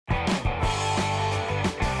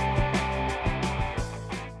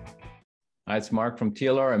Hi, it's Mark from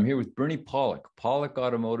TLR. I'm here with Bernie Pollock, Pollock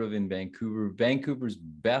Automotive in Vancouver, Vancouver's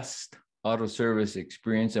best auto service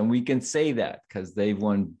experience. And we can say that because they've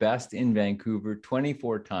won Best in Vancouver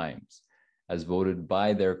 24 times as voted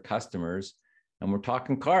by their customers. And we're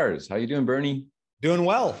talking cars. How you doing, Bernie? Doing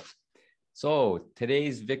well. So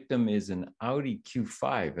today's victim is an Audi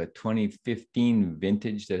Q5, a 2015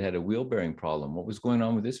 vintage that had a wheel bearing problem. What was going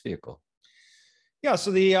on with this vehicle? Yeah,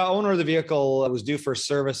 so the owner of the vehicle was due for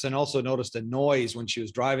service and also noticed a noise when she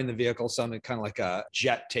was driving the vehicle, sounded kind of like a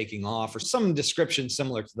jet taking off or some description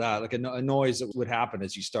similar to that, like a noise that would happen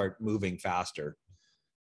as you start moving faster.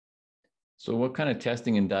 So what kind of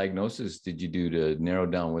testing and diagnosis did you do to narrow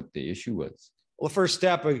down what the issue was? Well, the first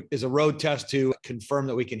step is a road test to confirm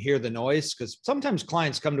that we can hear the noise, because sometimes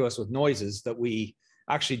clients come to us with noises that we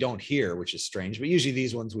actually don't hear, which is strange, but usually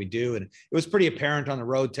these ones we do. And it was pretty apparent on the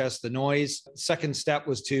road test, the noise. Second step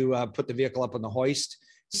was to put the vehicle up on the hoist.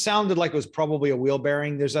 It sounded like it was probably a wheel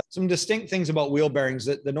bearing. There's some distinct things about wheel bearings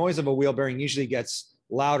that the noise of a wheel bearing usually gets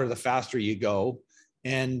louder the faster you go.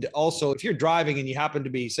 And also, if you're driving and you happen to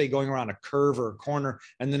be, say, going around a curve or a corner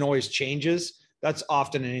and the noise changes, that's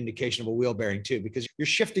often an indication of a wheel bearing too, because you're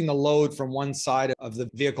shifting the load from one side of the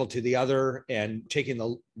vehicle to the other and taking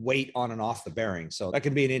the weight on and off the bearing. So that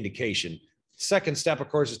can be an indication. Second step, of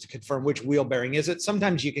course, is to confirm which wheel bearing is it.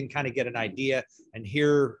 Sometimes you can kind of get an idea and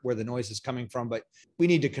hear where the noise is coming from, but we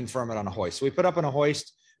need to confirm it on a hoist. So we put up on a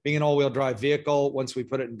hoist, being an all-wheel drive vehicle. Once we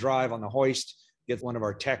put it in drive on the hoist, get one of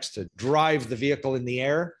our techs to drive the vehicle in the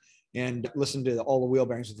air and listen to all the wheel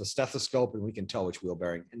bearings with the stethoscope, and we can tell which wheel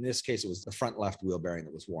bearing. In this case, it was the front left wheel bearing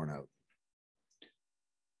that was worn out.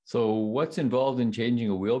 So what's involved in changing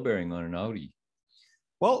a wheel bearing on an Audi?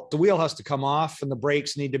 Well, the wheel has to come off and the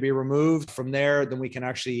brakes need to be removed. From there, then we can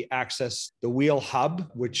actually access the wheel hub,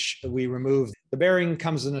 which we remove. The bearing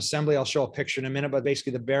comes in assembly. I'll show a picture in a minute, but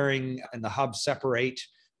basically the bearing and the hub separate.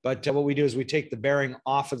 But what we do is we take the bearing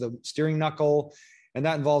off of the steering knuckle, and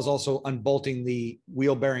that involves also unbolting the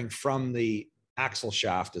wheel bearing from the axle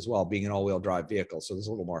shaft as well, being an all-wheel drive vehicle. So there's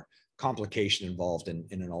a little more complication involved in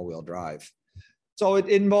an all-wheel drive. So it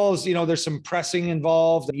involves, there's some pressing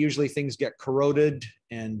involved. Usually things get corroded,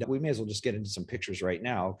 and we may as well just get into some pictures right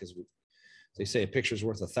now, because they say a picture's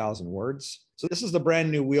worth 1,000 words. So this is the brand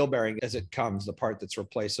new wheel bearing as it comes, the part that's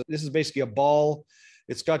replaced. So this is basically a ball.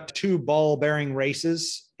 It's got two ball bearing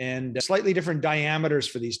races and slightly different diameters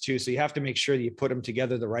for these two. So you have to make sure that you put them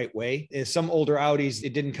together the right way. In some older Audis,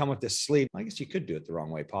 it didn't come with this sleeve. I guess you could do it the wrong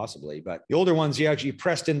way possibly, but the older ones, you actually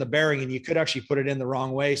pressed in the bearing and you could actually put it in the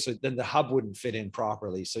wrong way. So then the hub wouldn't fit in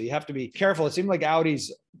properly. So you have to be careful. It seems like Audis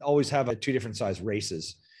always have two different size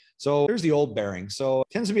races. So there's the old bearing. So it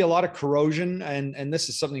tends to be a lot of corrosion. And this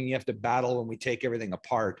is something you have to battle when we take everything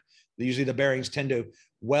apart. Usually the bearings tend to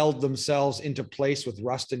weld themselves into place with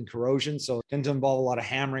rust and corrosion. So it tends to involve a lot of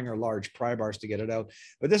hammering or large pry bars to get it out.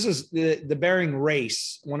 But this is the bearing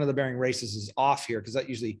race. One of the bearing races is off here because that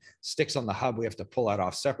usually sticks on the hub. We have to pull that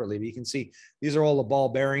off separately. But you can see these are all the ball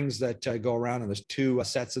bearings that go around, and there's two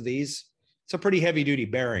sets of these. It's a pretty heavy duty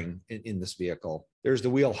bearing in this vehicle. There's the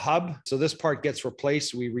wheel hub. So this part gets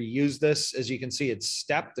replaced. We reuse this. As you can see, it's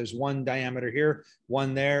stepped. There's one diameter here,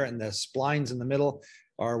 one there, and the splines in the middle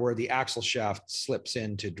are where the axle shaft slips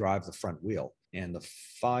in to drive the front wheel. And the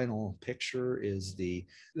final picture is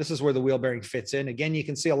this is where the wheel bearing fits in. Again, you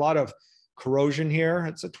can see a lot of corrosion here.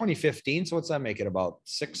 It's a 2015. So what's that make it, about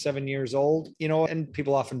 6-7 years old? And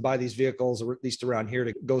people often buy these vehicles, or at least around here,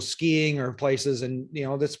 to go skiing or places. And,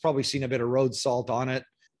 that's probably seen a bit of road salt on it,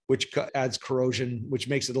 which adds corrosion, which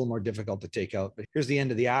makes it a little more difficult to take out. But here's the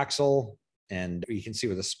end of the axle. And you can see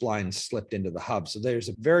where the spline slipped into the hub. So there's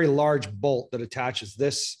a very large bolt that attaches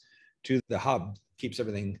this to the hub, keeps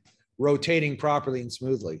everything rotating properly and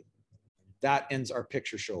smoothly. That ends our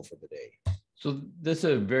picture show for the day. So this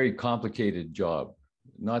is a very complicated job,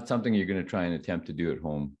 not something you're going to try and attempt to do at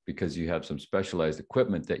home, because you have some specialized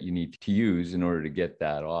equipment that you need to use in order to get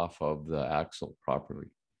that off of the axle properly.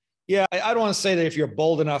 Yeah, I don't want to say that if you're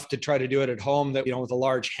bold enough to try to do it at home, that, with a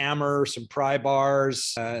large hammer, some pry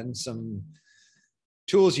bars, and some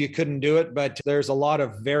tools, you couldn't do it. But there's a lot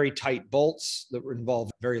of very tight bolts that involve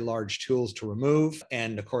very large tools to remove.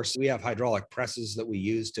 And of course, we have hydraulic presses that we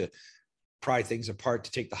use to pry things apart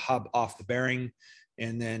to take the hub off the bearing.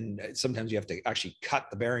 And then sometimes you have to actually cut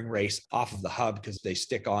the bearing race off of the hub because they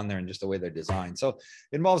stick on there and just the way they're designed. So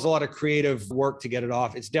it involves a lot of creative work to get it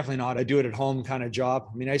off. It's definitely not a do it at home kind of job.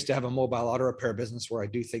 I mean, I used to have a mobile auto repair business where I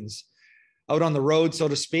do things out on the road, so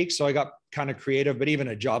to speak. So I got kind of creative, but even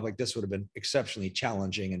a job like this would have been exceptionally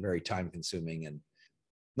challenging and very time consuming and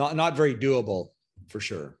not very doable for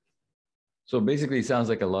sure. So basically it sounds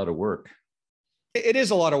like a lot of work. It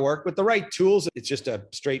is a lot of work with the right tools. It's just a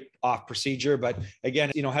straight off procedure. But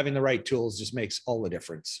again, having the right tools just makes all the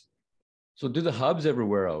difference. So do the hubs ever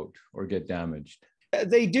wear out or get damaged?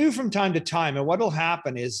 They do from time to time. And what will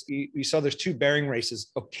happen is you saw there's two bearing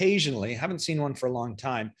races occasionally. I haven't seen one for a long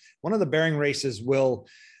time. One of the bearing races will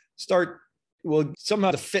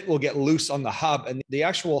somehow the fit will get loose on the hub and the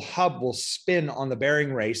actual hub will spin on the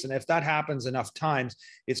bearing race. And if that happens enough times,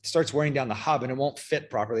 it starts wearing down the hub and it won't fit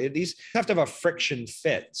properly. These have to have a friction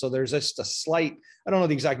fit. So there's just a slight, I don't know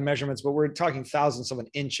the exact measurements, but we're talking thousandths of an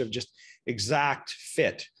inch of just exact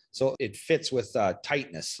fit. So it fits with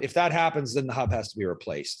tightness. If that happens, then the hub has to be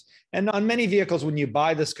replaced. And on many vehicles, when you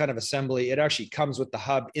buy this kind of assembly, it actually comes with the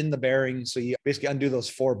hub in the bearing. So you basically undo those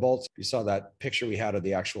 4 bolts. You saw that picture we had of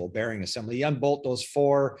the actual bearing assembly. You unbolt those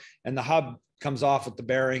 4 and the hub comes off with the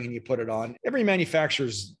bearing and you put it on. Every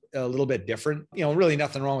manufacturer's a little bit different. Really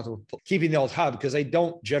nothing wrong with keeping the old hub because they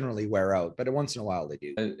don't generally wear out, but once in a while they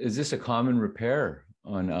do. Is this a common repair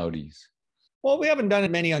on Audis? Well, we haven't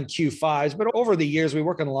done many on Q5s, but over the years, we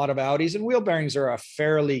work on a lot of Audis, and wheel bearings are a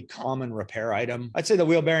fairly common repair item. I'd say the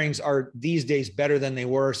wheel bearings are these days better than they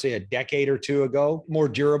were, say, a decade or 2 ago, more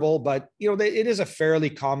durable, but it is a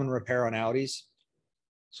fairly common repair on Audis.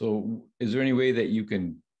 So is there any way that you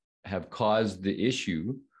can have caused the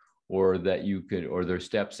issue or that you could, or there are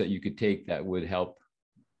steps that you could take that would help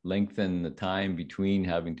lengthen the time between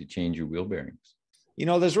having to change your wheel bearings?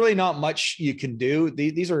 There's really not much you can do.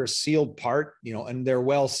 These are a sealed part, and they're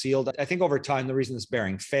well sealed. I think over time, the reason this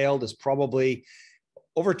bearing failed is probably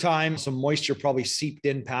over time, some moisture probably seeped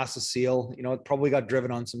in past the seal. It probably got driven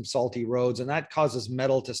on some salty roads, and that causes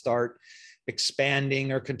metal to start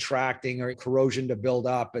expanding or contracting or corrosion to build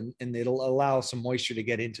up, and it'll allow some moisture to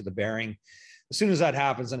get into the bearing. As soon as that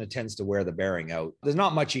happens, then it tends to wear the bearing out. There's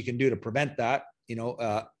not much you can do to prevent that.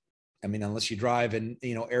 Unless you drive in,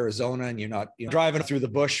 Arizona and you're not driving through the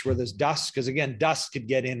bush where there's dust, because again, dust could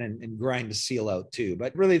get in and grind the seal out too.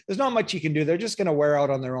 But really, there's not much you can do. They're just going to wear out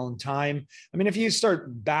on their own time. If you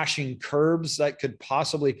start bashing curbs, that could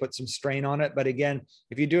possibly put some strain on it. But again,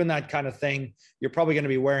 if you're doing that kind of thing, you're probably going to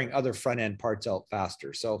be wearing other front end parts out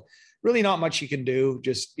faster. So really not much you can do.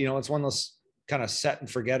 Just, it's one of those kind of set and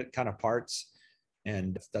forget it kind of parts.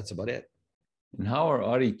 And that's about it. And how are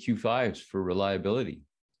Audi Q5s for reliability?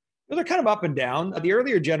 They're kind of up and down. The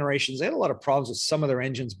earlier generations, they had a lot of problems with some of their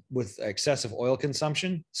engines with excessive oil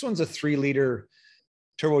consumption. This one's a 3-liter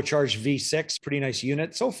turbocharged V6, pretty nice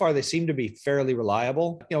unit. So far, they seem to be fairly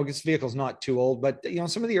reliable. This vehicle's not too old, but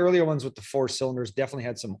some of the earlier ones with the 4 cylinders definitely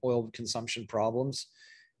had some oil consumption problems.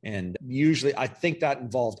 And usually, I think that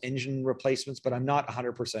involved engine replacements, but I'm not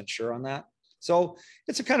 100% sure on that. So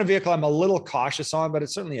it's a kind of vehicle I'm a little cautious on, but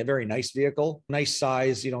it's certainly a very nice vehicle, nice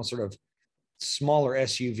size, sort of smaller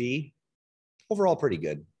SUV. Overall, pretty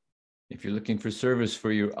good. If you're looking for service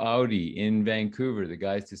for your Audi in Vancouver, the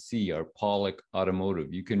guys to see are Pollock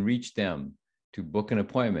Automotive. You can reach them to book an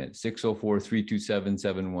appointment,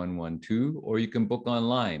 604-327-7112, or you can book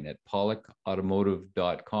online at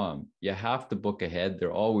pollockautomotive.com. You have to book ahead.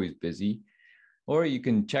 They're always busy. Or you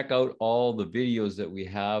can check out all the videos that we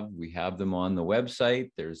have. We have them on the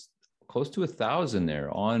website. There's close to 1,000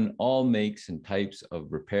 there on all makes and types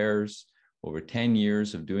of repairs, over 10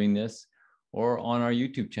 years of doing this, or on our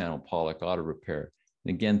YouTube channel, Pollock Auto Repair.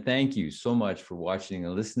 And again, thank you so much for watching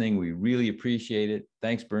and listening. We really appreciate it.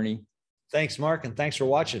 Thanks, Bernie. Thanks, Mark, and thanks for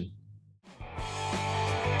watching.